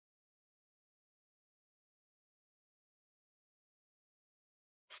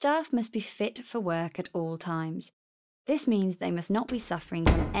Staff must be fit for work at all times. This means they must not be suffering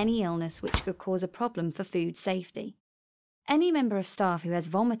from any illness which could cause a problem for food safety. Any member of staff who has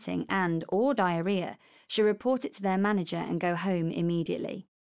vomiting and/or diarrhea should report it to their manager and go home immediately.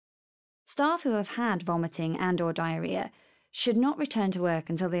 Staff who have had vomiting and/or diarrhea should not return to work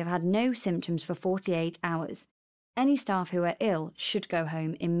until they have had no symptoms for 48 hours. Any staff who are ill should go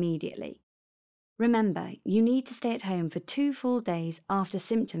home immediately. Remember, you need to stay at home for 2 full days after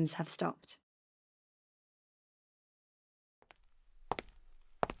symptoms have stopped.